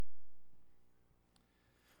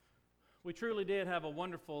We truly did have a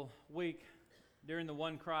wonderful week during the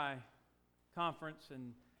One Cry conference,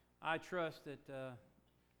 and I trust that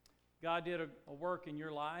God did a work in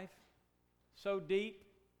your life so deep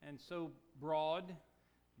and so broad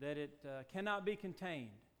that it cannot be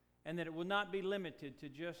contained, and that it will not be limited to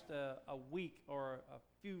just a week or a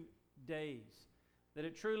few days, that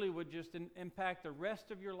it truly would just impact the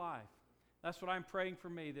rest of your life. That's what I'm praying for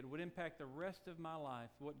me, that it would impact the rest of my life,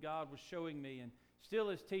 what God was showing me and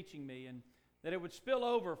still is teaching me, and that it would spill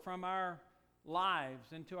over from our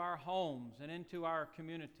lives into our homes and into our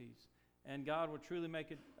communities, and God would truly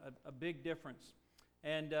make it a big difference.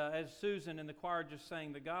 And as Susan and the choir just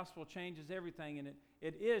sang, the gospel changes everything, and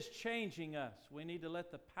it is changing us. We need to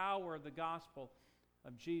let the power of the gospel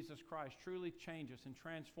of Jesus Christ truly change us and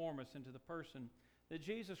transform us into the person that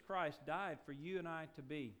Jesus Christ died for you and I to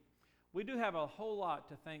be. We do have a whole lot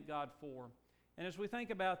to thank God for. And as we think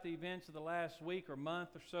about the events of the last week or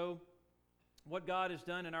month or so, what God has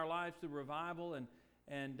done in our lives through revival,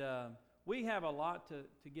 and we have a lot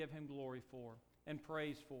to give Him glory for and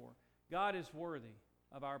praise for. God is worthy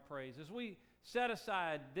of our praise. As we set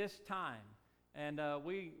aside this time, and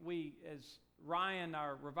we, as Ryan,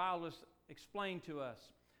 our revivalist, explained to us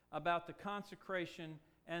about the consecration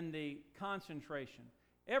and the concentration.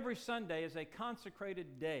 Every Sunday is a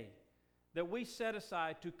consecrated day that we set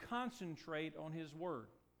aside to concentrate on His Word.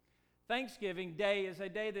 Thanksgiving Day is a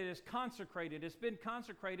day that is consecrated. It's been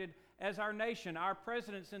consecrated as our nation, our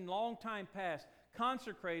presidents in long time past,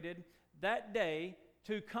 consecrated that day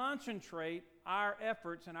to concentrate our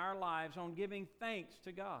efforts and our lives on giving thanks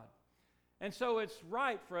to God. And so it's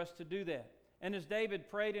right for us to do that. And as David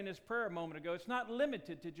prayed in his prayer a moment ago, it's not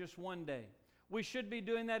limited to just one day. We should be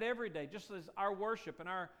doing that every day, just as our worship and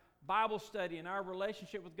our Bible study and our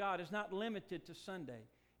relationship with God is not limited to Sunday.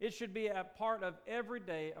 It should be a part of every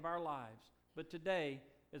day of our lives. But today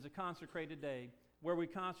is a consecrated day where we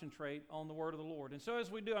concentrate on the Word of the Lord. And so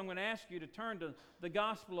as we do, I'm going to ask you to turn to the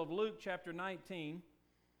Gospel of Luke chapter 19.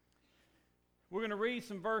 We're going to read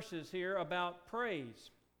some verses here about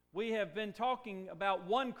praise. We have been talking about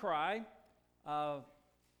one cry.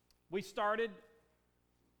 We started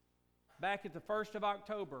back at the 1st of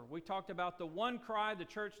October. We talked about the one cry the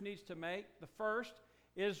church needs to make. The first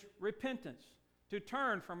is repentance, to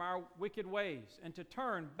turn from our wicked ways and to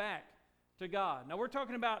turn back to God. Now we're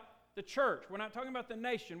talking about the church. We're not talking about the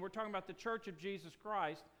nation. We're talking about the church of Jesus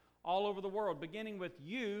Christ all over the world, beginning with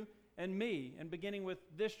you and me and beginning with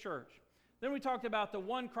this church. Then we talked about the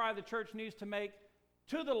one cry the church needs to make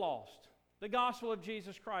to the lost, the gospel of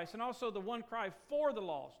Jesus Christ, and also the one cry for the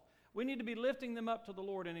lost. We need to be lifting them up to the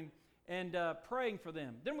Lord and praying for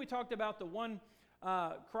them. Then we talked about the one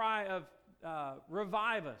cry of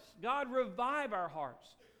revive us. God, revive our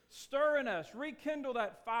hearts. Stir in us. Rekindle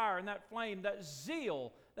that fire and that flame, that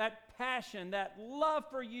zeal, that passion, that love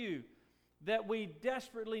for you that we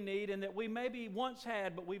desperately need and that we maybe once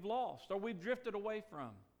had but we've lost or we've drifted away from.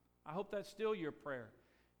 I hope that's still your prayer.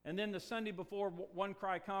 And then the Sunday before One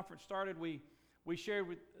Cry Conference started, we shared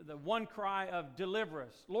with the one cry of deliver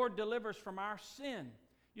us. Lord, deliver us from our sin.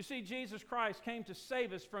 You see, Jesus Christ came to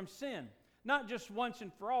save us from sin. Not just once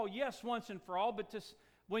and for all. Yes, once and for all, but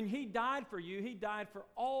when He died for you, He died for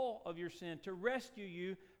all of your sin, to rescue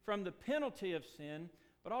you from the penalty of sin,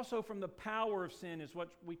 but also from the power of sin is what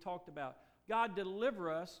we talked about. God, deliver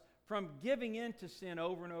us from giving in to sin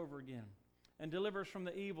over and over again, and deliver us from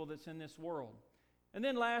the evil that's in this world. And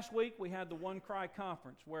then last week we had the One Cry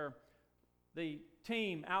Conference where the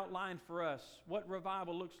team outlined for us what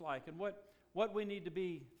revival looks like and what we need to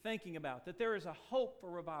be thinking about, that there is a hope for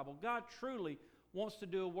revival. God truly wants to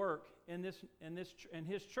do a work in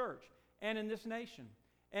His church and in this nation.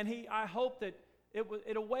 And I hope that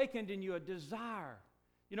it awakened in you a desire.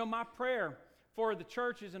 You know, my prayer for the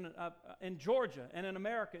churches in Georgia and in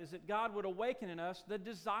America is that God would awaken in us the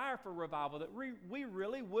desire for revival, that we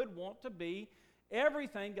really would want to be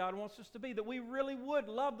everything God wants us to be, that we really would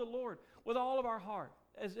love the Lord with all of our heart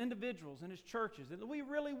as individuals and as churches, that we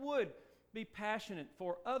really would be passionate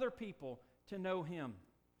for other people to know Him.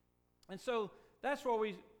 And so that's where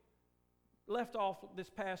we left off this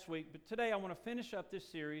past week. But today I want to finish up this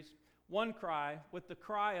series, One Cry, with the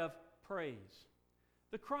cry of praise.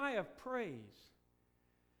 The cry of praise.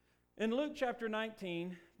 In Luke chapter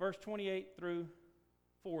 19, verse 28 through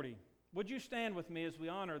 40, would you stand with me as we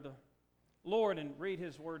honor the Lord and read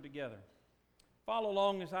His Word together? Follow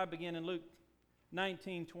along as I begin in Luke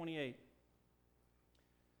 19:28.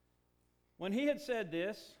 When He had said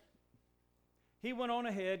this, He went on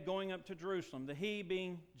ahead, going up to Jerusalem, the He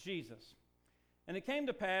being Jesus. And it came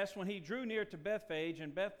to pass, when He drew near to Bethphage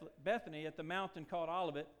and Bethany at the mountain called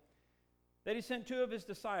Olivet, that he sent 2 of his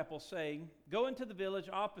disciples, saying, "Go into the village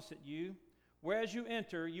opposite you, where as you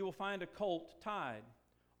enter you will find a colt tied,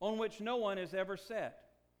 on which no one has ever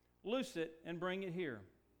sat. Loose it and bring it here.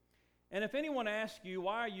 And if anyone asks you,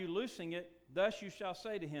 'Why are you loosing it?' thus you shall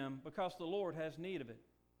say to him, 'Because the Lord has need of it.'"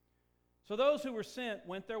 So those who were sent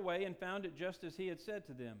went their way and found it just as he had said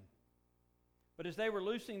to them. But as they were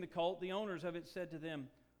loosing the colt, the owners of it said to them,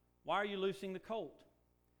 "Why are you loosing the colt?"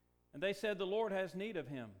 And they said, "The Lord has need of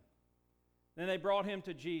him." Then they brought him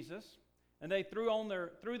to Jesus, and they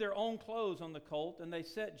threw their own clothes on the colt, and they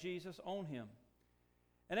set Jesus on him.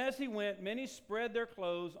 And as he went, many spread their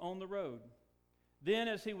clothes on the road. Then,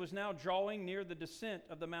 as he was now drawing near the descent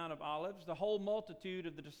of the Mount of Olives, the whole multitude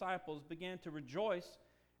of the disciples began to rejoice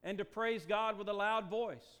and to praise God with a loud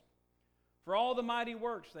voice for all the mighty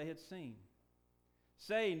works they had seen,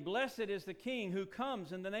 saying, "Blessed is the King who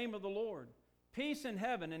comes in the name of the Lord, peace in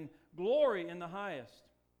heaven and glory in the highest."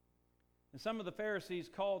 And some of the Pharisees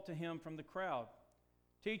called to him from the crowd,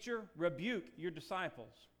 "Teacher, rebuke your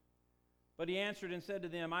disciples." But he answered and said to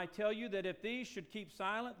them, "I tell you that if these should keep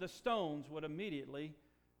silent, the stones would immediately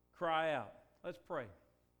cry out." Let's pray.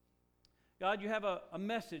 God, you have a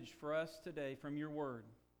message for us today from your word.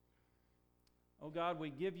 Oh God, we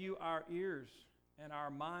give you our ears and our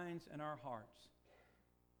minds and our hearts.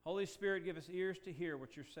 Holy Spirit, give us ears to hear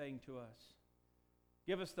what you're saying to us.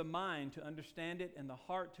 Give us the mind to understand it and the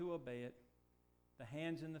heart to obey it, the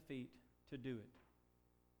hands and the feet to do it.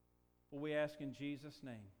 For we ask in Jesus'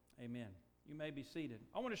 name, amen. You may be seated.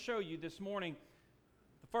 I want to show you this morning,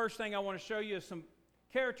 the first thing I want to show you is some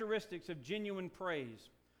characteristics of genuine praise.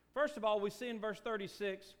 First of all, we see in verse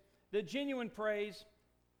 36 that genuine praise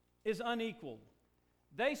is unequaled.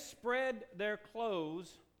 They spread their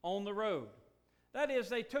clothes on the road. That is,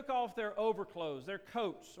 they took off their overclothes, their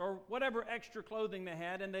coats, or whatever extra clothing they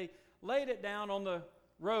had, and they laid it down on the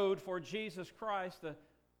road for Jesus Christ to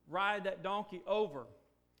ride that donkey over.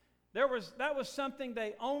 That was something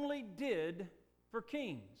they only did for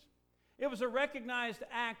kings. It was a recognized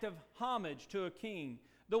act of homage to a king,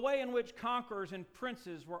 the way in which conquerors and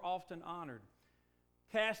princes were often honored.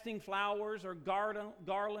 Casting flowers or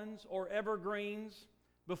garlands or evergreens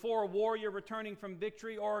before a warrior returning from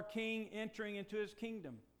victory or a king entering into his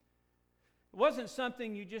kingdom. It wasn't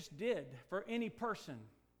something you just did for any person.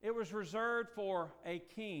 It was reserved for a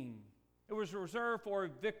king. It was reserved for a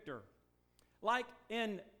victor. Like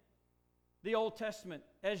in the Old Testament,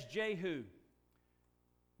 as Jehu,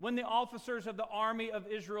 when the officers of the army of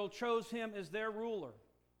Israel chose him as their ruler,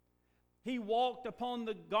 he walked upon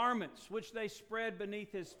the garments which they spread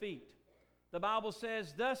beneath his feet. The Bible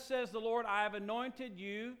says, "Thus says the Lord, I have anointed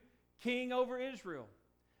you king over Israel."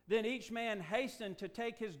 Then each man hastened to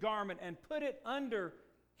take his garment and put it under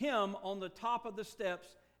him on the top of the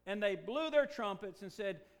steps, and they blew their trumpets and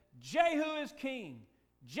said, "Jehu is king!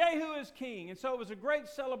 Jehu is king!" And so it was a great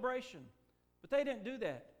celebration. But they didn't do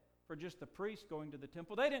that for just the priest going to the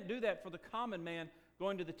temple. They didn't do that for the common man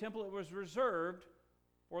going to the temple. It was reserved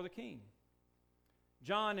for the king.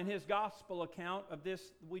 John, in his gospel account of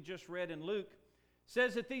this we just read in Luke,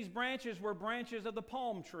 says that these branches were branches of the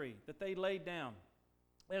palm tree that they laid down,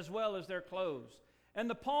 as well as their clothes. And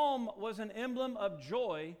the palm was an emblem of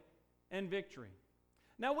joy and victory.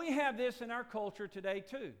 Now, we have this in our culture today,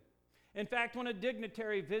 too. In fact, when a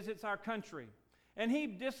dignitary visits our country, and he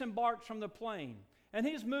disembarks from the plane, and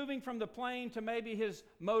he's moving from the plane to maybe his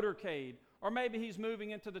motorcade, or maybe he's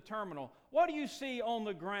moving into the terminal, what do you see on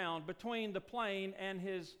the ground between the plane and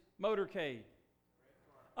his motorcade?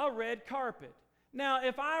 A red carpet. Now,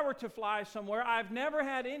 if I were to fly somewhere, I've never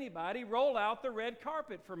had anybody roll out the red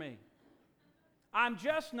carpet for me. I'm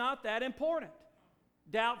just not that important.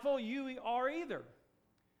 Doubtful you are either.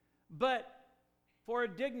 But for a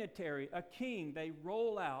dignitary, a king, they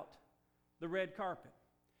roll out the red carpet.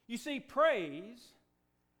 You see, praise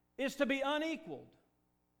is to be unequaled.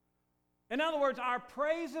 In other words, our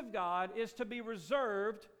praise of God is to be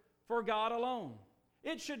reserved for God alone.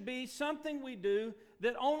 It should be something we do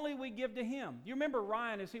that only we give to Him. You remember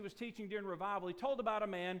Ryan, as he was teaching during revival, he told about a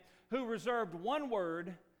man who reserved one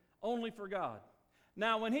word only for God.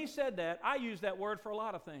 Now, when he said that, I use that word for a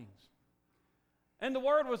lot of things. And the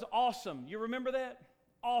word was awesome. You remember that?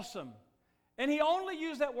 Awesome. And he only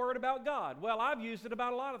used that word about God. Well, I've used it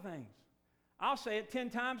about a lot of things. I'll say it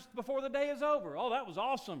 10 times before the day is over. Oh, that was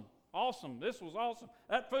awesome. Awesome. This was awesome.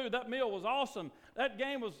 That food, that meal was awesome. That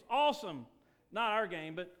game was awesome. Not our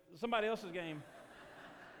game, but somebody else's game.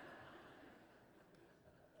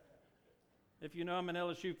 If you know I'm an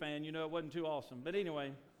LSU fan, you know it wasn't too awesome. But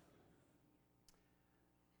anyway,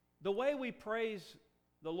 the way we praise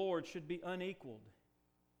the Lord should be unequaled,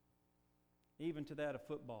 even to that of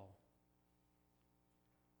football.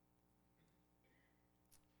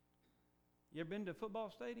 You ever been to a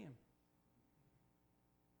football stadium?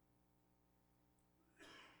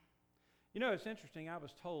 You know, it's interesting. I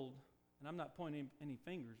was told, and I'm not pointing any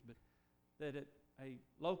fingers, but that at a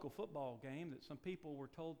local football game that some people were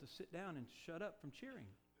told to sit down and shut up from cheering.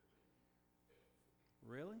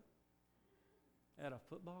 Really? At a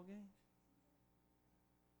football game?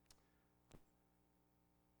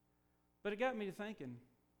 But it got me to thinking,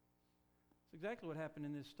 it's exactly what happened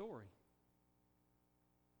in this story.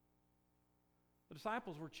 The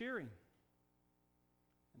disciples were cheering.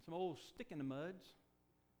 And some old stick-in-the-muds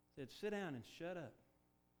said, sit down and shut up.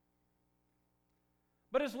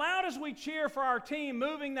 But as loud as we cheer for our team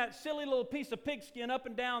moving that silly little piece of pigskin up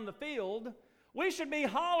and down the field, we should be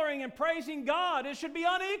hollering and praising God. It should be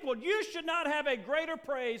unequaled. You should not have a greater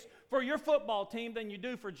praise for your football team than you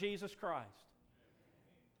do for Jesus Christ.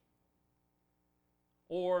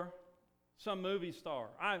 Or some movie star.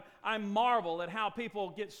 I marvel at how people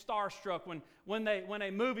get starstruck when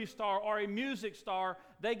a movie star or a music star,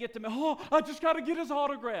 they get to me, oh, I just got to get his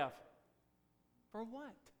autograph. For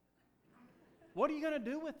what? What are you going to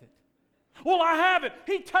do with it? Well, I have it.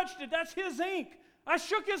 He touched it. That's his ink. I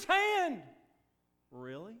shook his hand.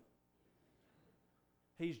 Really?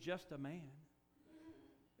 He's just a man.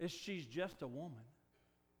 She's just a woman.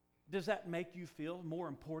 Does that make you feel more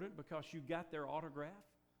important because you got their autograph?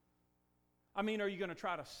 I mean, are you going to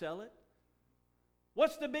try to sell it?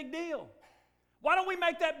 What's the big deal? Why don't we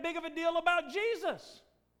make that big of a deal about Jesus?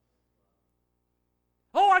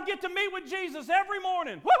 Oh, I get to meet with Jesus every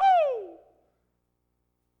morning. Woohoo!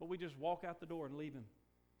 But we just walk out the door and leave him.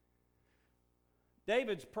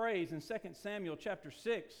 David's praise in 2 Samuel chapter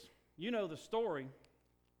 6, you know the story,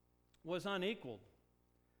 was unequaled.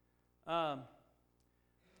 In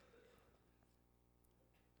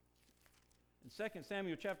 2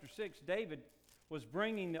 Samuel chapter 6, David was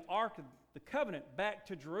bringing the Ark of the Covenant back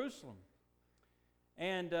to Jerusalem.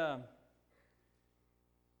 And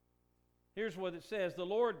here's what it says.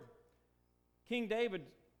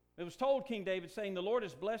 It was told King David, saying, the Lord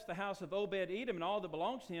has blessed the house of Obed-Edom and all that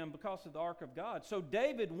belongs to him because of the ark of God. So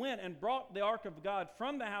David went and brought the ark of God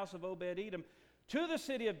from the house of Obed-Edom to the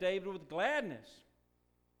city of David with gladness.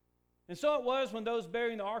 And so it was when those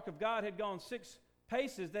bearing the ark of God had gone 6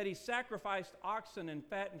 paces that he sacrificed oxen and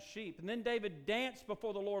fattened sheep. And then David danced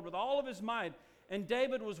before the Lord with all of his might. And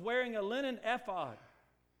David was wearing a linen ephod.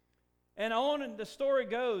 And on the story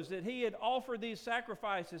goes that he had offered these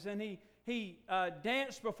sacrifices and he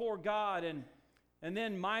danced before God, and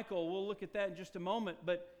then Michael, we'll look at that in just a moment,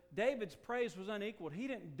 but David's praise was unequaled. He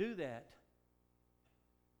didn't do that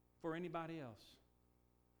for anybody else.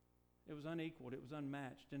 It was unequaled. It was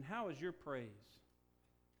unmatched. And how is your praise?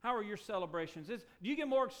 How are your celebrations? Do you get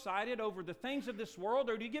more excited over the things of this world,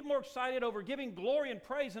 or do you get more excited over giving glory and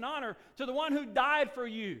praise and honor to the one who died for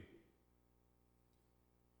you?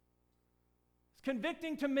 It's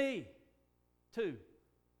convicting to me, too.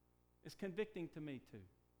 It's convicting to me, too.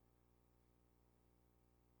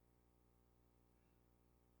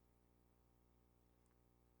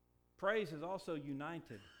 Praise is also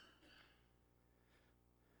united.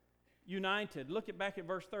 United. Look back at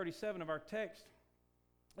verse 37 of our text.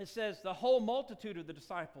 It says, the whole multitude of the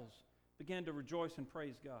disciples began to rejoice and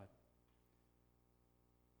praise God.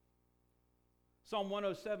 Psalm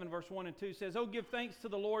 107, verse 1 and 2 says, oh, give thanks to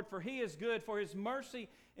the Lord, for he is good, for his mercy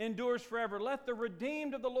endures forever. Let the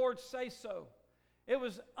redeemed of the Lord say so. It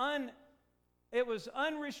was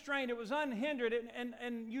unrestrained, it was unhindered,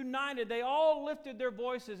 and united. They all lifted their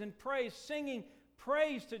voices in praise, singing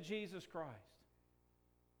praise to Jesus Christ.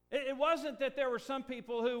 It wasn't that there were some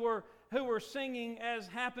people who were singing, as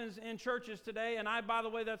happens in churches today, and by the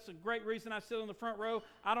way, that's a great reason I sit on the front row.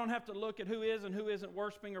 I don't have to look at who is and who isn't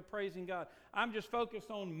worshiping or praising God. I'm just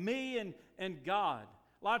focused on me and God.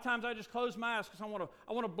 A lot of times I just close my eyes because I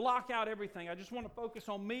want to block out everything. I just want to focus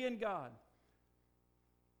on me and God.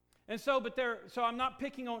 And so I'm not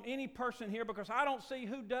picking on any person here because I don't see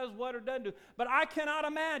who does what or doesn't do. But I cannot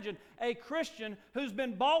imagine a Christian who's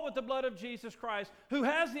been bought with the blood of Jesus Christ, who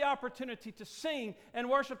has the opportunity to sing and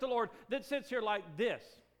worship the Lord, that sits here like this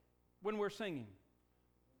when we're singing.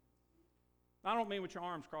 I don't mean with your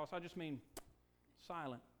arms crossed. I just mean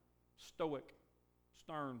silent, stoic,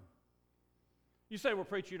 stern. You say, well,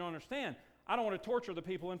 preacher, you don't understand. I don't want to torture the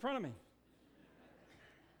people in front of me.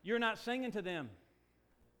 You're not singing to them.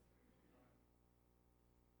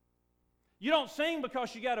 You don't sing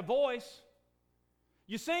because you got a voice.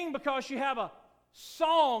 You sing because you have a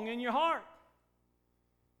song in your heart.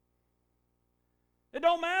 It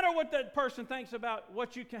don't matter what that person thinks about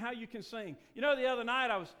how you can sing. You know, the other night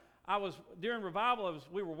I was during revival.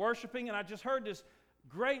 We were worshiping, and I just heard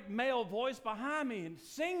great male voice behind me and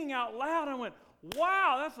singing out loud. I went,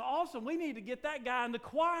 wow, that's awesome. We need to get that guy in the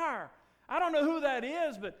choir. I don't know who that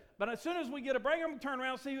is, but as soon as we get a break, I'm going to turn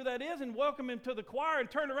around and see who that is and welcome him to the choir. And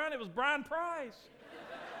turned around, it was Brian Price.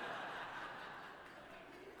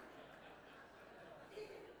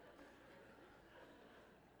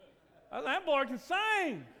 That boy can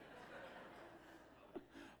sing.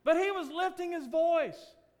 But he was lifting his voice.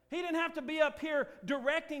 He didn't have to be up here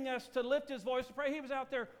directing us to lift his voice to pray. He was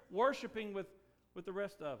out there worshiping with the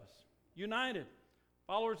rest of us. United.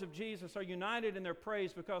 Followers of Jesus are united in their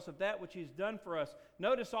praise because of that which he's done for us.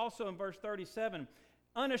 Notice also in verse 37,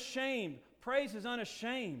 unashamed. Praise is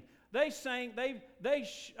unashamed. They sang, they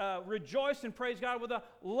rejoiced and praised God with a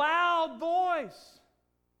loud voice.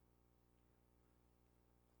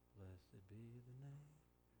 Blessed be the name.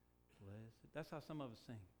 Blessed. That's how some of us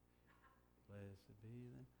sing. Blessed be the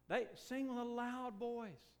name. They sing with a loud voice.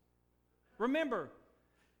 Remember,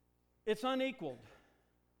 it's unequaled.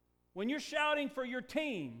 When you're shouting for your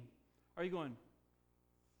team, are you going,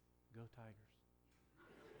 go Tigers?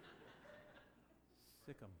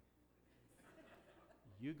 Sick 'em.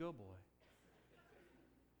 You go, boy.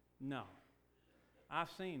 No.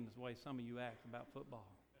 I've seen the way some of you act about football.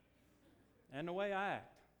 And the way I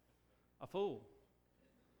act. A fool.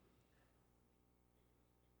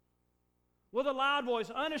 With a loud voice,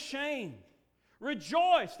 unashamed.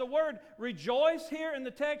 Rejoice. The word rejoice here in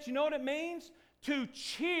the text, you know what it means? To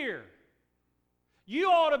cheer. You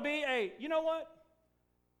ought to be you know what?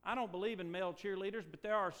 I don't believe in male cheerleaders, but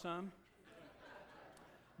there are some.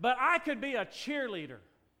 But I could be a cheerleader.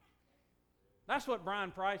 That's what Brian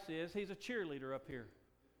Price is. He's a cheerleader up here.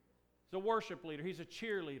 He's a worship leader. He's a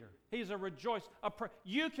cheerleader. He's a rejoice.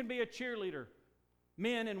 You can be a cheerleader.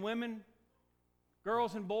 Men and women,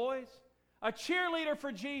 girls and boys. A cheerleader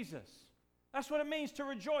for Jesus. That's what it means to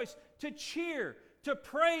rejoice, to cheer, to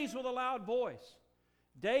praise with a loud voice.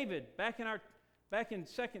 David, back in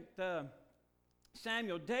 2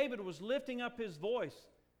 Samuel, David was lifting up his voice.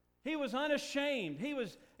 He was unashamed.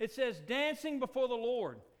 It says, dancing before the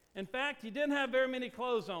Lord. In fact, he didn't have very many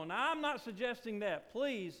clothes on. Now, I'm not suggesting that.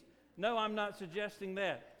 Please, no, I'm not suggesting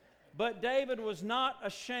that. But David was not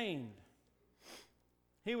ashamed.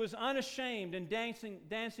 He was unashamed and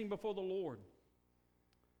dancing before the Lord.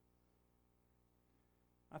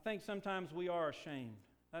 I think sometimes we are ashamed.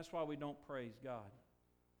 That's why we don't praise God.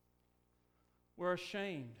 We're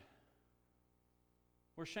ashamed.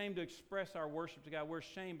 We're ashamed to express our worship to God. We're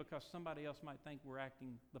ashamed because somebody else might think we're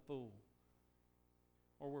acting the fool.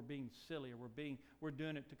 Or we're being silly, or we're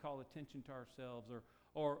doing it to call attention to ourselves.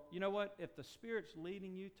 Or you know what? If the Spirit's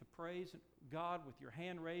leading you to praise God with your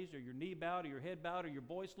hand raised, or your knee bowed, or your head bowed, or your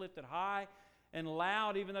voice lifted high and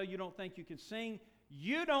loud, even though you don't think you can sing,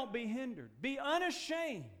 you don't be hindered. Be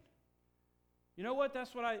unashamed. You know what?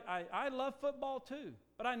 That's what I love football too.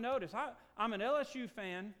 But I notice I'm an LSU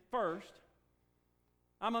fan first.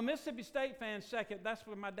 I'm a Mississippi State fan second. That's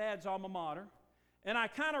what my dad's alma mater. And I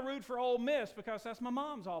kind of root for Ole Miss because that's my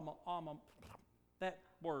mom's alma that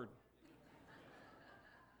word.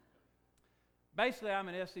 Basically, I'm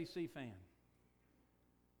an SEC fan.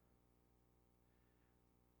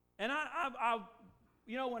 And I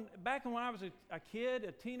you know, back when I was a kid,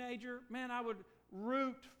 a teenager, man, I would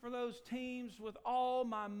root for those teams with all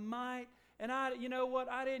my might. And you know what?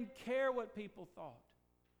 I didn't care what people thought.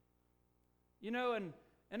 You know,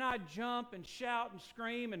 and I'd jump and shout and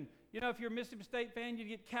scream. And, you know, if you're a Mississippi State fan, you'd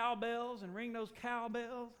get cowbells and ring those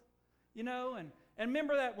cowbells. You know, and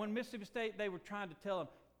remember that when Mississippi State, they were trying to tell them,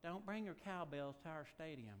 don't bring your cowbells to our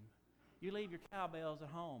stadium. You leave your cowbells at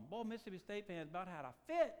home. Boy, Mississippi State fans about had a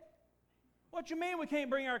fit. What you mean we can't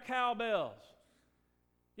bring our cowbells?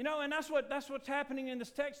 You know, and that's what's happening in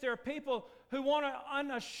this text. There are people who want to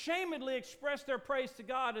unashamedly express their praise to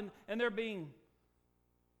God, and they're being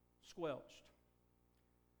squelched.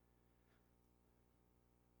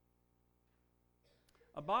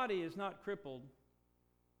 A body is not crippled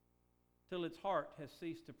till its heart has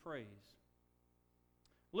ceased to praise.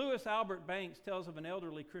 Louis Albert Banks tells of an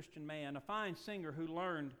elderly Christian man, a fine singer who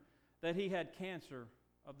learned that he had cancer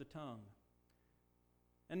of the tongue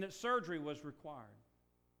and that surgery was required.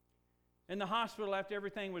 In the hospital, after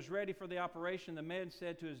everything was ready for the operation, the man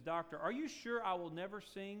said to his doctor, "Are you sure I will never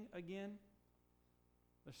sing again?"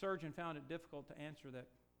 The surgeon found it difficult to answer that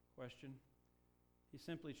question. He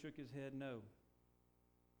simply shook his head no.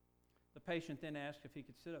 The patient then asked if he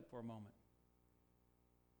could sit up for a moment.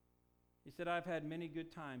 He said, "I've had many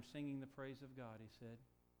good times singing the praise of God," he said.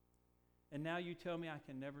 "And now you tell me I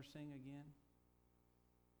can never sing again?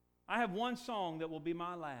 I have one song that will be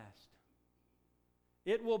my last.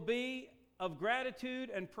 It will be of gratitude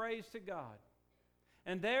and praise to God.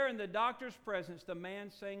 And there in the doctor's presence, the man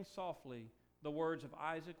sang softly the words of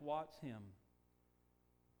Isaac Watts' hymn,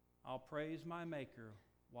 I'll praise my Maker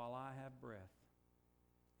while I have breath.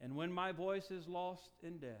 And when my voice is lost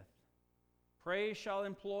in death, praise shall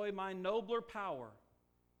employ my nobler power.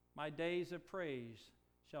 My days of praise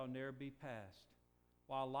shall ne'er be past,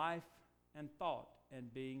 while life and thought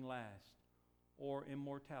and being last, or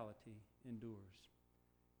immortality endures.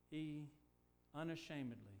 He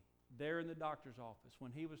unashamedly, there in the doctor's office,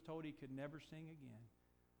 when he was told he could never sing again,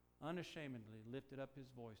 unashamedly lifted up his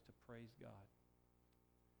voice to praise God.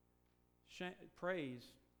 Praise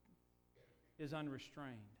is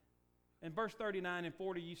unrestrained. In verse 39 and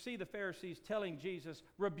 40, you see the Pharisees telling Jesus,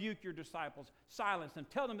 rebuke your disciples, silence them,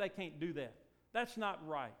 tell them they can't do that. That's not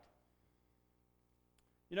right.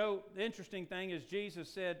 You know, the interesting thing is Jesus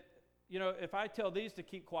said, you know, if I tell these to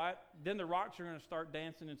keep quiet, then the rocks are going to start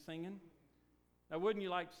dancing and singing. Now, wouldn't you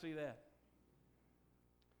like to see that?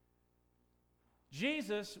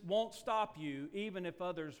 Jesus won't stop you even if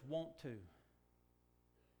others want to.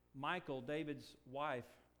 Michal, David's wife,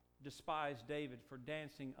 despised David for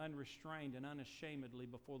dancing unrestrained and unashamedly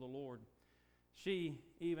before the Lord. She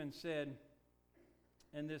even said,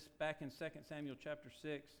 and this back in 2 Samuel chapter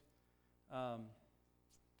 6, I'm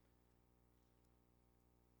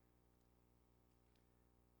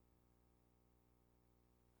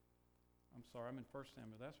sorry, I'm in 1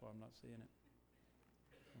 Samuel. That's why I'm not seeing it.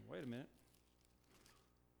 Wait a minute.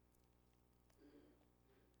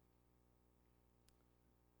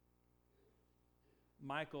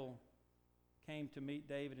 Michal came to meet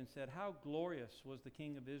David and said, how glorious was the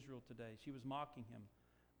king of Israel today. She was mocking him,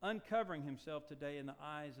 uncovering himself today in the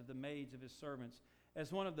eyes of the maids of his servants,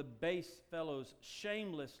 as one of the base fellows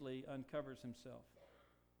shamelessly uncovers himself.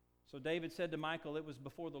 So David said to Michal, it was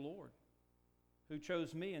before the Lord, who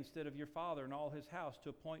chose me instead of your father and all his house to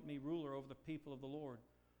appoint me ruler over the people of the Lord,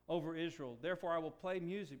 over Israel. Therefore I will play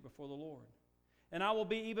music before the Lord, and I will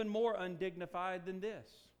be even more undignified than this.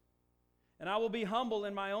 And I will be humble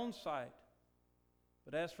in my own sight.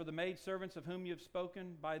 But as for the maidservants of whom you have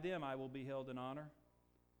spoken, by them I will be held in honor.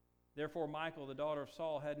 Therefore Michal, the daughter of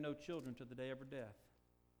Saul, had no children to the day of her death.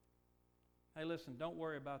 Hey, listen, don't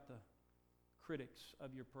worry about the critics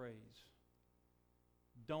of your praise.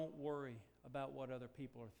 Don't worry about what other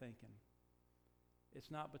people are thinking. It's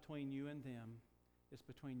not between you and them. It's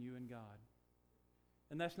between you and God.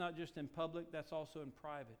 And that's not just in public, that's also in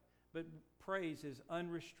private. But praise is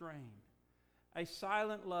unrestrained. A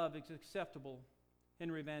silent love is acceptable,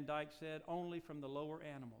 Henry Van Dyke said, only from the lower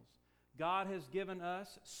animals. God has given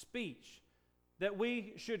us speech that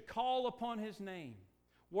we should call upon His name.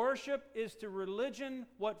 Worship is to religion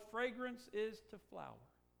what fragrance is to flower.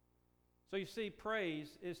 So you see,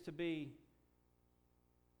 praise is to be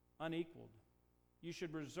unequaled. You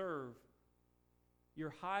should reserve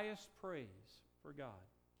your highest praise for God.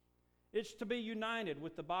 It's to be united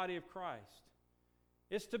with the body of Christ.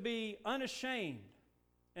 It's to be unashamed,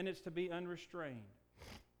 and it's to be unrestrained.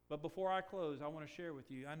 But before I close, I want to share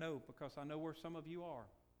with you, I know because I know where some of you are,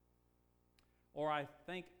 or I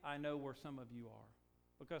think I know where some of you are,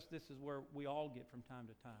 because this is where we all get from time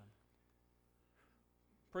to time.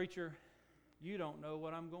 Preacher, you don't know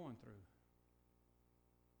what I'm going through.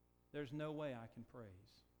 There's no way I can praise.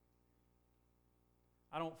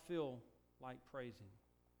 I don't feel like praising.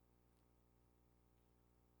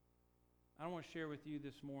 I want to share with you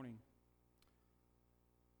this morning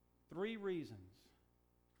 3 reasons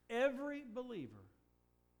every believer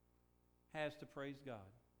has to praise God.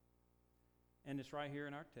 And it's right here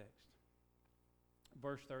in our text.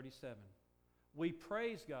 Verse 37. We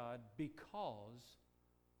praise God because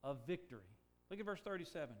of victory. Look at verse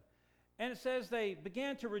 37. And it says they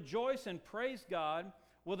began to rejoice and praise God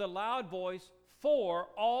with a loud voice for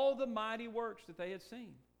all the mighty works that they had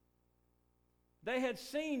seen. They had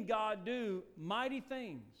seen God do mighty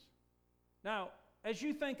things. Now, as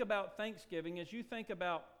you think about Thanksgiving, as you think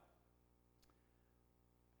about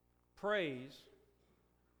praise,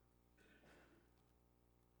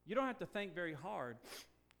 you don't have to think very hard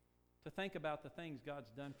to think about the things God's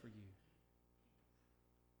done for you.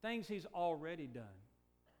 Things He's already done.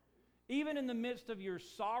 Even in the midst of your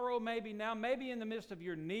sorrow maybe now, maybe in the midst of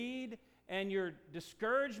your need and your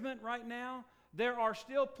discouragement right now, there are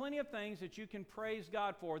still plenty of things that you can praise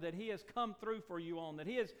God for, that He has come through for you on, that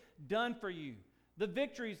He has done for you, the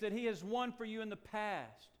victories that He has won for you in the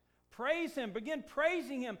past. Praise Him. Begin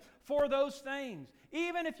praising Him for those things.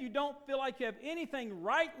 Even if you don't feel like you have anything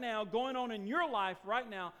right now going on in your life right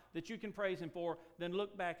now that you can praise Him for, then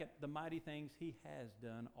look back at the mighty things He has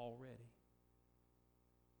done already.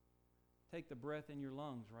 Take the breath in your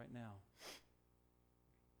lungs right now.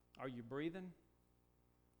 Are you breathing?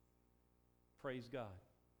 Praise God.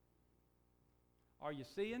 Are you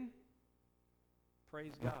seeing?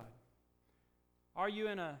 Praise God. Are you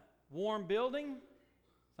in a warm building?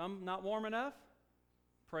 Some not warm enough?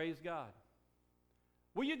 Praise God.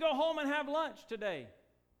 Will you go home and have lunch today?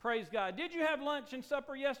 Praise God. Did you have lunch and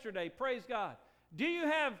supper yesterday? Praise God. Do you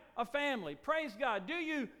have a family? Praise God. Do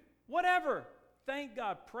you, whatever. Thank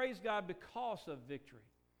God. Praise God because of victory.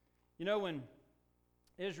 You know, when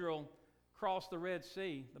Israel crossed the Red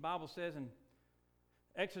Sea, the Bible says in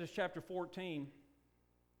Exodus chapter 14,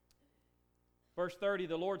 verse 30,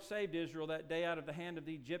 the Lord saved Israel that day out of the hand of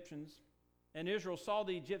the Egyptians, and Israel saw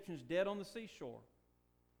the Egyptians dead on the seashore.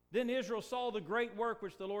 Then Israel saw the great work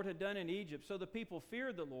which the Lord had done in Egypt, so the people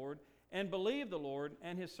feared the Lord and believed the Lord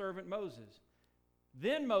and his servant Moses.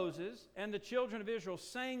 Then Moses and the children of Israel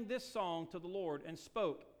sang this song to the Lord and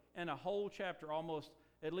spoke, and a whole chapter, almost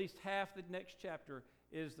at least half the next chapter,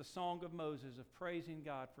 is the song of Moses of praising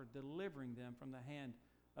God for delivering them from the hand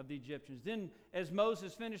of the Egyptians. Then as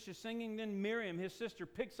Moses finishes singing, then Miriam, his sister,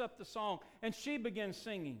 picks up the song, and she begins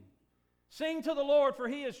singing. Sing to the Lord, for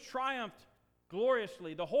he has triumphed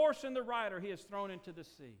gloriously. The horse and the rider he has thrown into the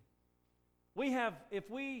sea.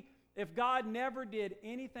 If God never did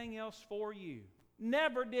anything else for you,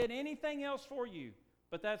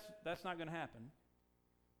 but that's not going to happen.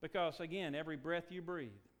 Because again, every breath you breathe,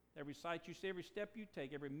 every sight you see, every step you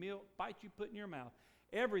take, every bite you put in your mouth,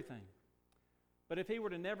 everything. But if he were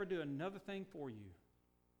to never do another thing for you,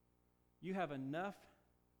 you have enough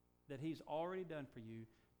that he's already done for you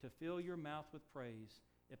to fill your mouth with praise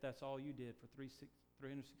if that's all you did for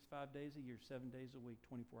 365 days a year, 7 days a week,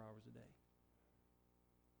 24 hours a day.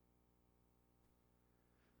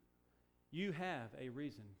 You have a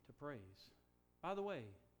reason to praise. By the way,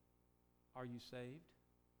 are you saved?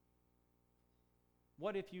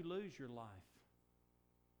 What if you lose your life?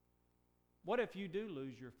 What if you do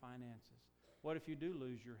lose your finances? What if you do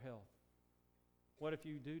lose your health? What if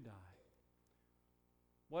you do die?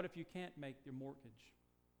 What if you can't make your mortgage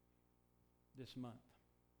this month?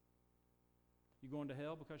 You going to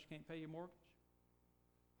hell because you can't pay your mortgage?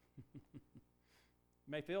 You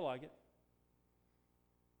may feel like it.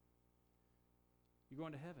 You're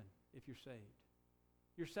going to heaven if you're saved.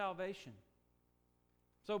 Your salvation.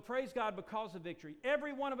 So praise God because of victory.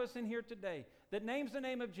 Every one of us in here today that names the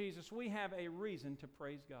name of Jesus, we have a reason to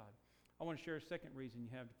praise God. I want to share a second reason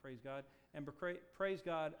you have to praise God, and praise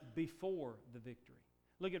God before the victory.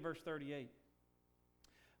 Look at verse 38.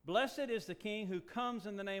 Blessed is the King who comes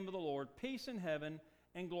in the name of the Lord, peace in heaven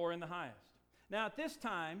and glory in the highest. Now at this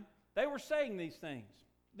time, they were saying these things.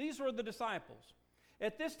 These were the disciples.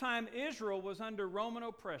 At this time, Israel was under Roman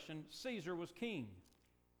oppression. Caesar was king.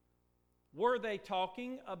 Were they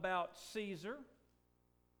talking about Caesar?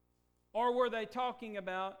 Or were they talking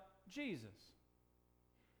about Jesus?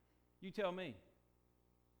 You tell me.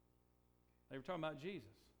 They were talking about Jesus.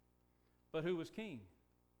 But who was king?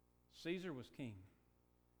 Caesar was king.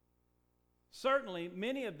 Certainly,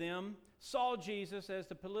 many of them saw Jesus as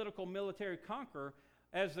the political military conqueror,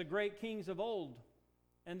 as the great kings of old.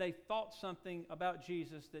 And they thought something about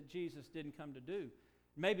Jesus that Jesus didn't come to do.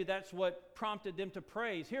 Maybe that's what prompted them to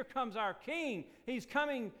praise. Here comes our king. He's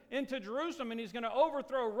coming into Jerusalem and he's going to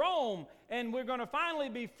overthrow Rome and we're going to finally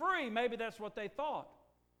be free. Maybe that's what they thought.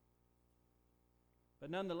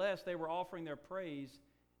 But nonetheless, they were offering their praise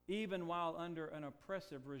even while under an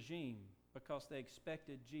oppressive regime because they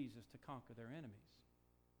expected Jesus to conquer their enemies.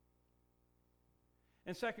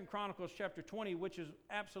 In 2 Chronicles chapter 20, which is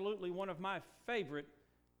absolutely one of my favorite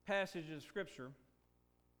passages of Scripture,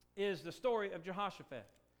 is the story of Jehoshaphat.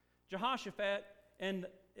 Jehoshaphat and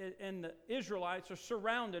the Israelites are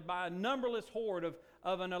surrounded by a numberless horde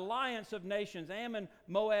of an alliance of nations, Ammon,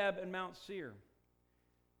 Moab, and Mount Seir.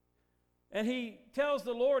 And he tells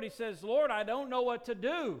the Lord, he says, Lord, I don't know what to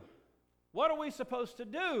do. What are we supposed to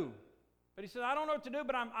do? But he says, I don't know what to do,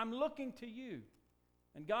 but I'm looking to you.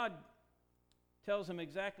 And God tells him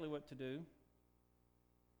exactly what to do.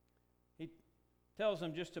 He tells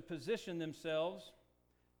them just to position themselves.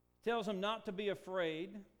 Tells them not to be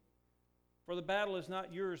afraid, for the battle is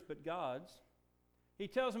not yours but God's. He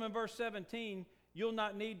tells them in verse 17, you'll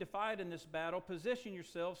not need to fight in this battle. Position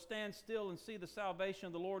yourselves, stand still, and see the salvation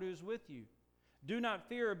of the Lord who is with you. Do not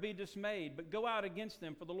fear or be dismayed, but go out against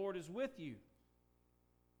them, for the Lord is with you.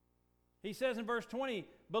 He says in verse 20,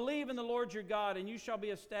 believe in the Lord your God, and you shall be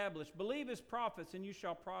established. Believe his prophets, and you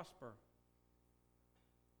shall prosper.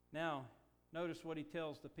 Now, notice what he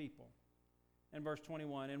tells the people. In verse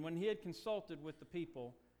 21, and when he had consulted with the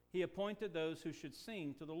people, he appointed those who should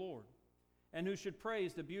sing to the Lord, and who should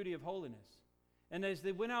praise the beauty of holiness. And as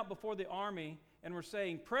they went out before the army and were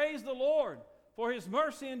saying, praise the Lord, for His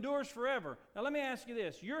mercy endures forever. Now let me ask you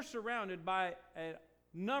this. You're surrounded by a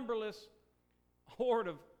numberless horde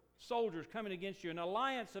of soldiers coming against you, an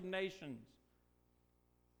alliance of nations.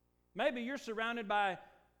 Maybe you're surrounded by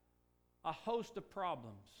a host of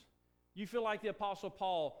problems. You feel like the Apostle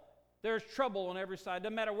Paul, there's trouble on every side.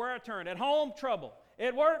 Doesn't matter where I turn. At home, trouble.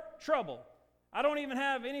 At work, trouble. I don't even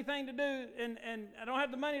have anything to do, and I don't have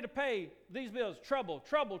the money to pay these bills. Trouble,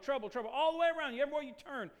 trouble, trouble, trouble. All the way around you, everywhere you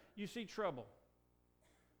turn, you see trouble.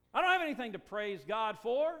 I don't have anything to praise God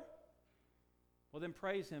for. Well, then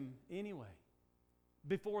praise Him anyway.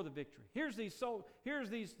 Before the victory. Here's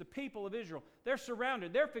the people of Israel. They're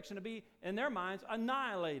surrounded. They're fixing to be, in their minds,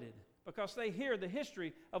 annihilated because they hear the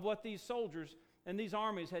history of what these soldiers and these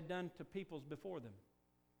armies had done to peoples before them.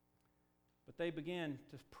 But they began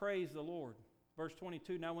to praise the Lord. Verse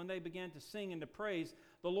 22, now when they began to sing and to praise,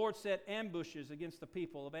 the Lord set ambushes against the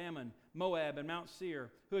people of Ammon, Moab, and Mount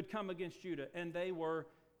Seir, who had come against Judah, and they were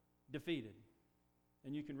defeated.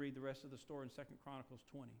 And you can read the rest of the story in 2 Chronicles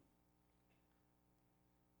 20.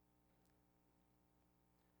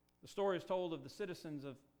 The story is told of the citizens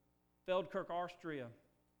of Feldkirch, Austria.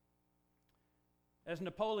 As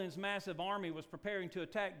Napoleon's massive army was preparing to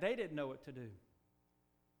attack, they didn't know what to do.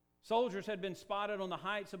 Soldiers had been spotted on the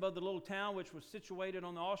heights above the little town which was situated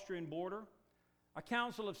on the Austrian border. A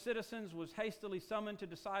council of citizens was hastily summoned to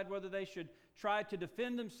decide whether they should try to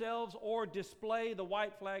defend themselves or display the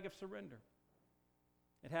white flag of surrender.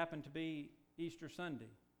 It happened to be Easter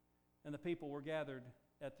Sunday, and the people were gathered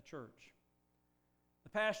at the church. The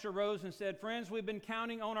pastor rose and said, friends, we've been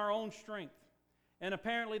counting on our own strength, and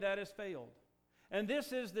apparently that has failed. And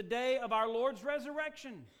this is the day of our Lord's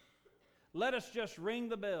resurrection. Let us just ring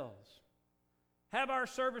the bells, have our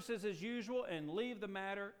services as usual, and leave the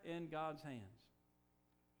matter in God's hands.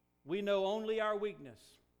 We know only our weakness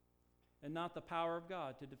and not the power of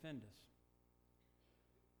God to defend us.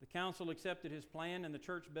 The council accepted his plan, and the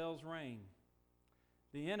church bells rang.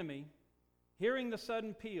 The enemy, hearing the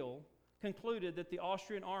sudden peal, concluded that the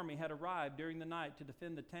Austrian army had arrived during the night to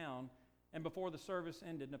defend the town, and before the service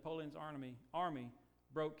ended, Napoleon's army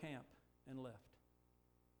broke camp and left.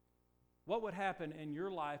 What would happen in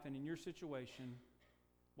your life and in your situation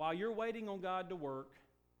while you're waiting on God to work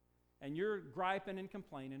and you're griping and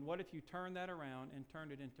complaining? What if you turn that around and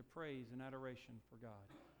turned it into praise and adoration for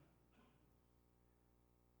God?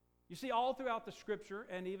 You see, all throughout the Scripture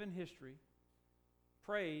and even history,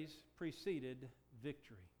 praise preceded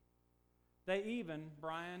victory. They even,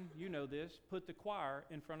 Brian, you know this, put the choir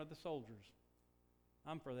in front of the soldiers.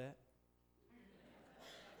 I'm for that.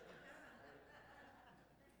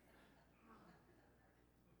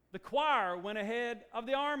 The choir went ahead of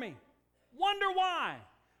the army. Wonder why?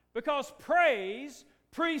 Because praise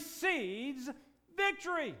precedes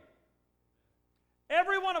victory.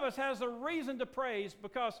 Every one of us has a reason to praise,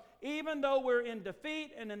 because even though we're in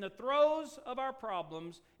defeat and in the throes of our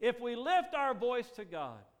problems, if we lift our voice to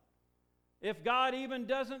God, if God even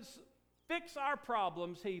doesn't fix our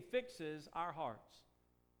problems, He fixes our hearts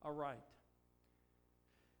aright.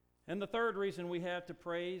 And the third reason we have to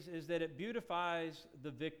praise is that it beautifies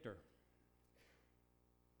the victor.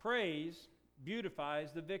 Praise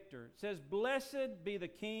beautifies the victor. It says, blessed be the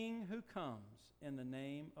King who comes in the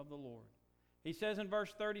name of the Lord. He says in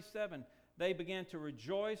verse 37, they began to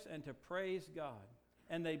rejoice and to praise God,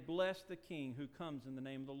 and they blessed the King who comes in the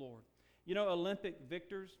name of the Lord. You know, Olympic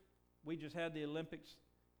victors, we just had the Olympics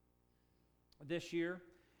this year.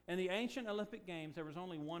 In the ancient Olympic Games, there was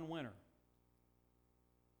only one winner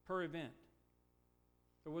per event.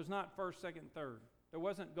 There was not first, second, third. There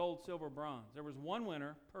wasn't gold, silver, bronze. There was one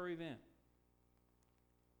winner per event.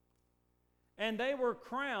 And they were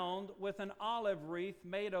crowned with an olive wreath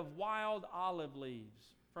made of wild olive leaves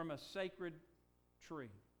from a sacred tree.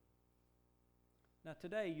 Now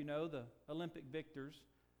today, you know, the Olympic victors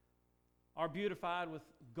are beautified with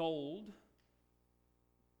gold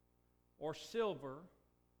or silver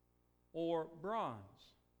or bronze.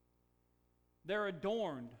 They're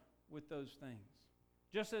adorned with those things,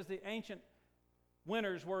 just as the ancient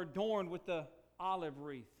winners were adorned with the olive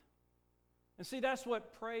wreath. And see, that's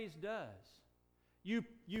what praise does. You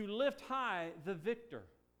lift high the victor.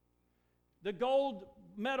 The gold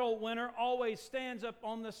medal winner always stands up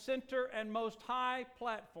on the center and most high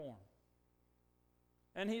platform.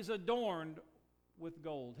 And he's adorned with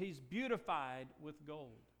gold. He's beautified with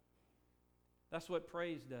gold. That's what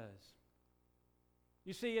praise does.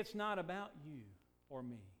 You see, it's not about you or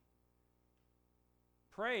me.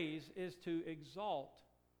 Praise is to exalt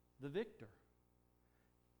the victor.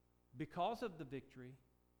 Because of the victory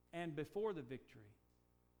and before the victory,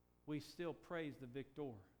 we still praise the victor.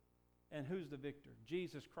 And who's the victor?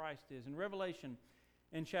 Jesus Christ is. In Revelation,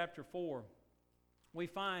 in chapter 4, we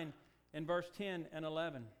find in verse 10 and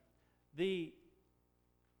 11, the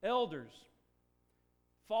elders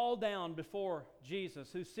fall down before Jesus,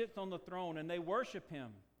 who sits on the throne, and they worship Him.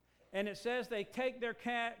 And it says they take their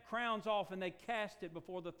crowns off and they cast it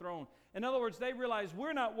before the throne. In other words, they realize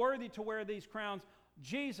we're not worthy to wear these crowns.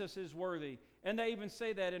 Jesus is worthy. And they even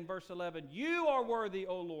say that in verse 11. You are worthy,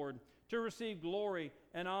 O Lord, to receive glory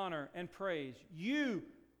and honor and praise. You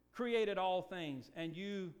created all things,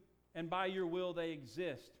 and by your will they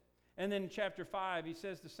exist. And then in chapter 5, he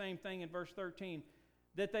says the same thing in verse 13,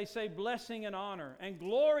 that they say blessing and honor and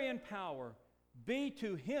glory and power be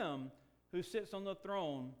to Him who sits on the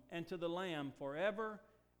throne and to the Lamb forever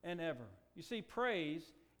and ever. You see, praise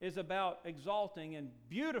is about exalting and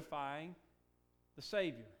beautifying the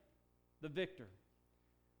Savior, the victor.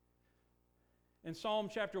 In Psalm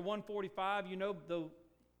chapter 145, you know,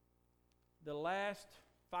 the last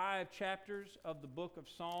 5 chapters of the book of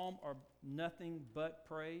Psalm are nothing but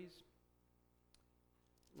praise.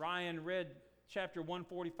 Ryan read chapter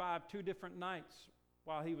 145 2 different nights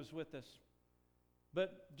while he was with us.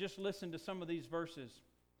 But just listen to some of these verses.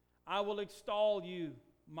 I will extol you,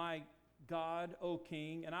 my God, O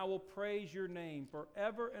King, and I will praise your name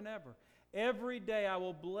forever and ever. Every day I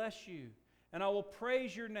will bless you, and I will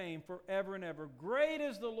praise your name forever and ever. Great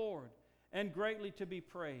is the Lord, and greatly to be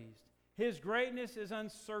praised. His greatness is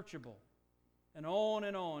unsearchable. And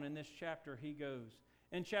on in this chapter he goes.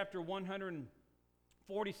 In chapter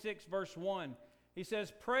 146, verse 1, he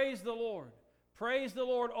says, praise the Lord,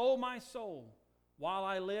 O my soul. While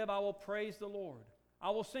I live, I will praise the Lord.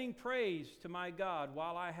 I will sing praise to my God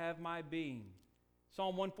while I have my being.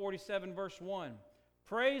 Psalm 147, verse 1.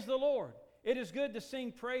 Praise the Lord. It is good to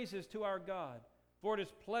sing praises to our God, for it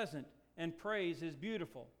is pleasant and praise is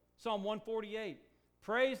beautiful. Psalm 148.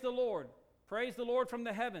 Praise the Lord. Praise the Lord from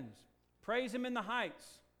the heavens. Praise Him in the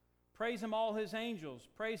heights. Praise Him all His angels.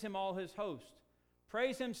 Praise Him all His host.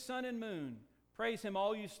 Praise Him sun and moon. Praise Him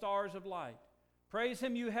all you stars of light. Praise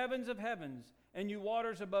Him you heavens of heavens, and you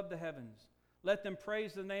waters above the heavens. Let them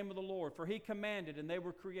praise the name of the Lord, for He commanded and they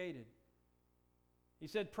were created. He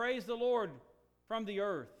said, praise the Lord from the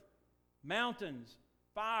earth, mountains,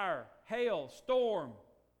 fire, hail, storm,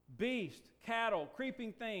 beast, cattle,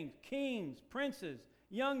 creeping things, kings, princes,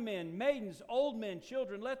 young men, maidens, old men,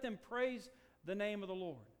 children. Let them praise the name of the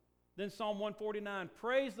Lord. Then Psalm 149,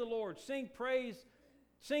 praise the Lord,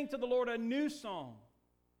 sing to the Lord a new song,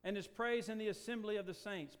 and His praise in the assembly of the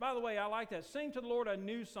saints. By the way, I like that. Sing to the Lord a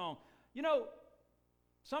new song. You know,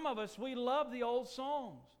 some of us, we love the old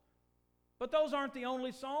songs, but those aren't the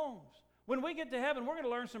only songs. When we get to heaven, we're going to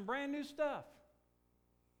learn some brand new stuff.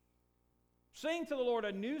 Sing to the Lord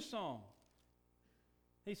a new song.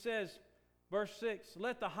 He says, verse 6,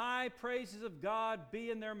 let the high praises of God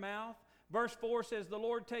be in their mouth. Verse 4 says, the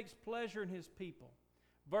Lord takes pleasure in His people.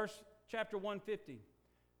 Chapter 150,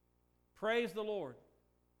 praise the Lord.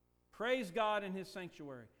 Praise God in His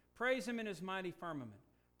sanctuary. Praise Him in His mighty firmament.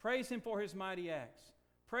 Praise Him for His mighty acts.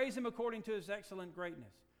 Praise Him according to His excellent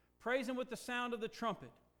greatness. Praise Him with the sound of the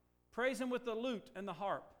trumpet. Praise Him with the lute and the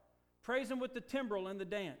harp. Praise Him with the timbrel and the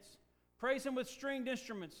dance. Praise Him with stringed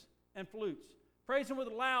instruments and flutes. Praise Him with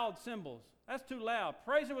loud cymbals. That's too loud.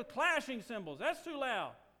 Praise Him with clashing cymbals. That's too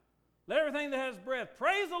loud. Let everything that has breath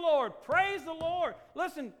praise the Lord. Praise the Lord.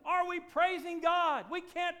 Listen, are we praising God? We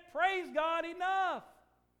can't praise God enough.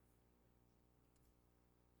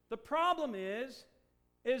 The problem is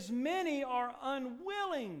many are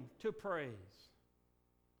unwilling to praise.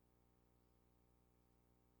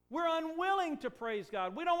 We're unwilling to praise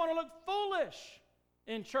God. We don't want to look foolish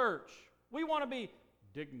in church. We want to be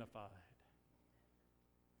dignified.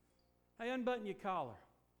 Hey, unbutton your collar.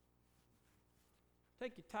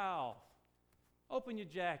 Take your tie off. Open your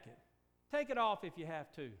jacket. Take it off if you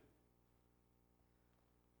have to.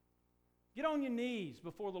 Get on your knees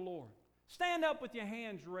before the Lord. Stand up with your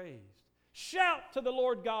hands raised. Shout to the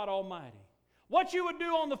Lord God Almighty. What you would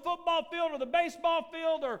do on the football field or the baseball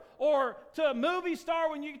field or to a movie star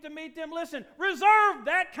when you get to meet them, listen, reserve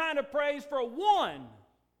that kind of praise for one,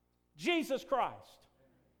 Jesus Christ.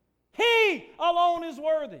 He alone is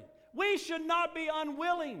worthy. We should not be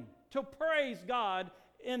unwilling to praise God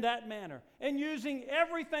in that manner and using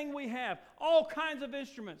everything we have, all kinds of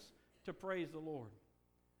instruments, to praise the Lord.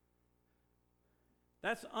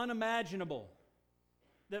 That's unimaginable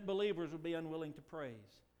that believers would be unwilling to praise.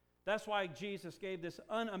 That's why Jesus gave this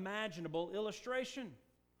unimaginable illustration.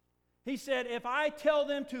 He said, if I tell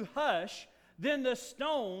them to hush, then the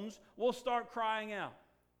stones will start crying out.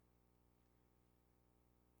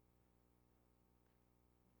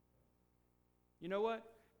 You know what?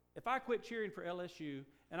 if I quit cheering for LSU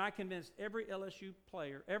and I convinced every LSU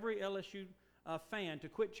player, every LSU fan to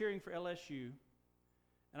quit cheering for LSU,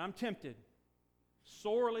 and I'm tempted,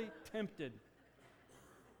 sorely tempted.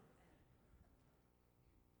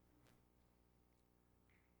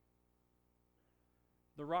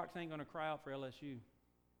 The Rocks ain't going to cry out for LSU.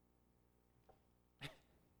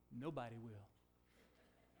 Nobody will.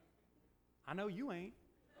 I know you ain't.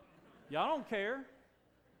 Y'all don't care.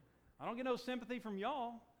 I don't get no sympathy from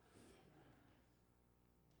y'all.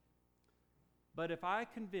 But if I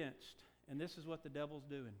convinced, and this is what the devil's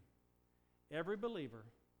doing, every believer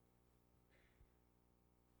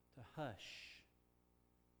to hush,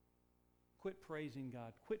 quit praising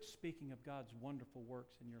God, quit speaking of God's wonderful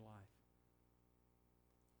works in your life.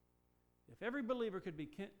 If every believer could be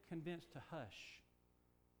convinced to hush,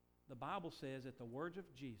 the Bible says at the words of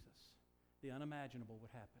Jesus, the unimaginable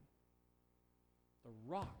would happen. The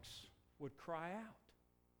rocks would cry out.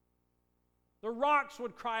 The rocks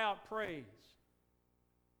would cry out praise.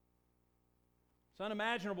 It's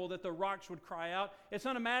unimaginable that the rocks would cry out. It's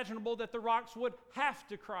unimaginable that the rocks would have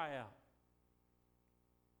to cry out.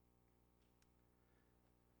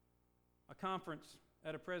 A conference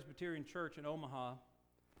at a Presbyterian church in Omaha,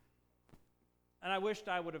 and I wished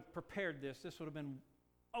I would have prepared this. This would have been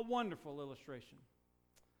a wonderful illustration.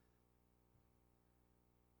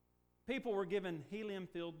 People were given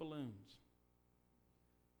helium-filled balloons.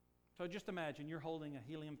 So just imagine you're holding a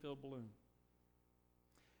helium-filled balloon.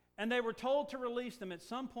 And they were told to release them at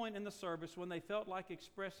some point in the service when they felt like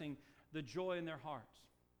expressing the joy in their hearts.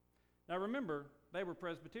 Now remember, they were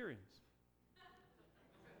Presbyterians.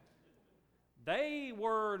 They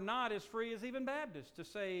were not as free as even Baptists to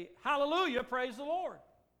say, hallelujah, praise the Lord.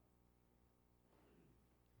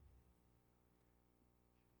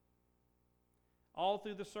 All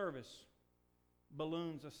through the service,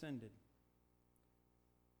 balloons ascended.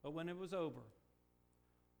 But when it was over,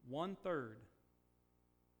 1/3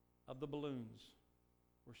 of the balloons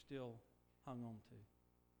were still hung on to.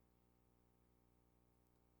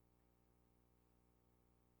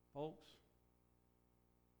 Folks,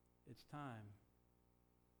 it's time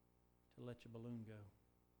to let your balloon go.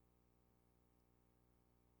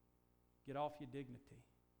 Get off your dignity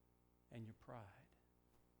and your pride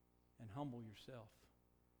and humble yourself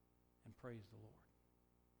and praise the Lord.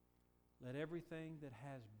 Let everything that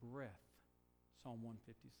has breath, Psalm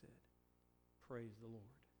 150 said, praise the Lord.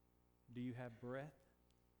 Do you have breath?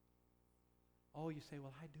 Oh, you say,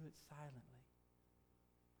 well, I do it silently.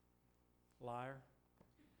 Liar.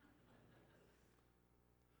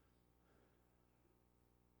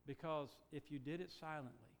 Because if you did it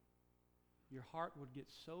silently, your heart would get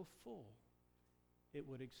so full, it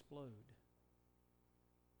would explode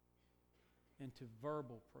into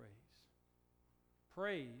verbal praise.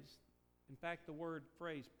 Praise, in fact, the word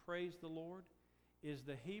phrase, praise the Lord, is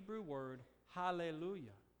the Hebrew word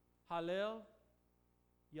hallelujah. Hallel,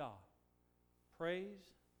 Yah.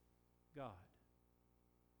 Praise God.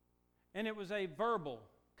 And it was a verbal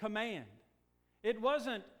command. It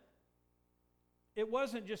wasn't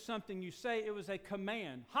just something you say, it was a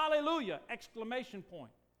command. Hallelujah! Exclamation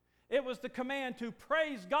point. It was the command to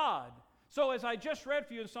praise God. So as I just read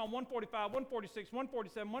for you in Psalm 145, 146,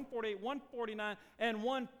 147, 148, 149, and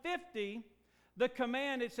 150, the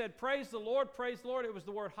command, it said, praise the Lord, praise the Lord. It was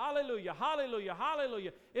the word hallelujah, hallelujah,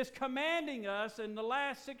 hallelujah. It's commanding us in the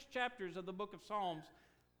last 6 chapters of the book of Psalms.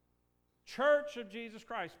 Church of Jesus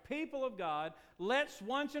Christ, people of God, let's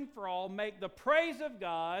once and for all make the praise of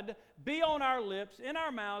God be on our lips, in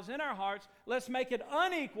our mouths, in our hearts. Let's make it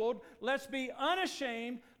unequaled. Let's be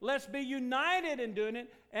unashamed. Let's be united in doing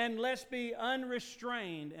it. And let's be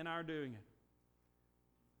unrestrained in our doing it.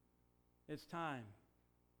 It's time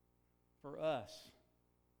for us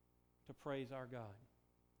to praise our God.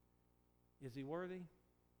 Is He worthy?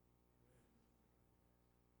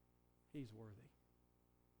 He's worthy.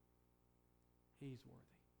 He's worthy.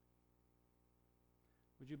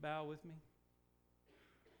 Would you bow with me?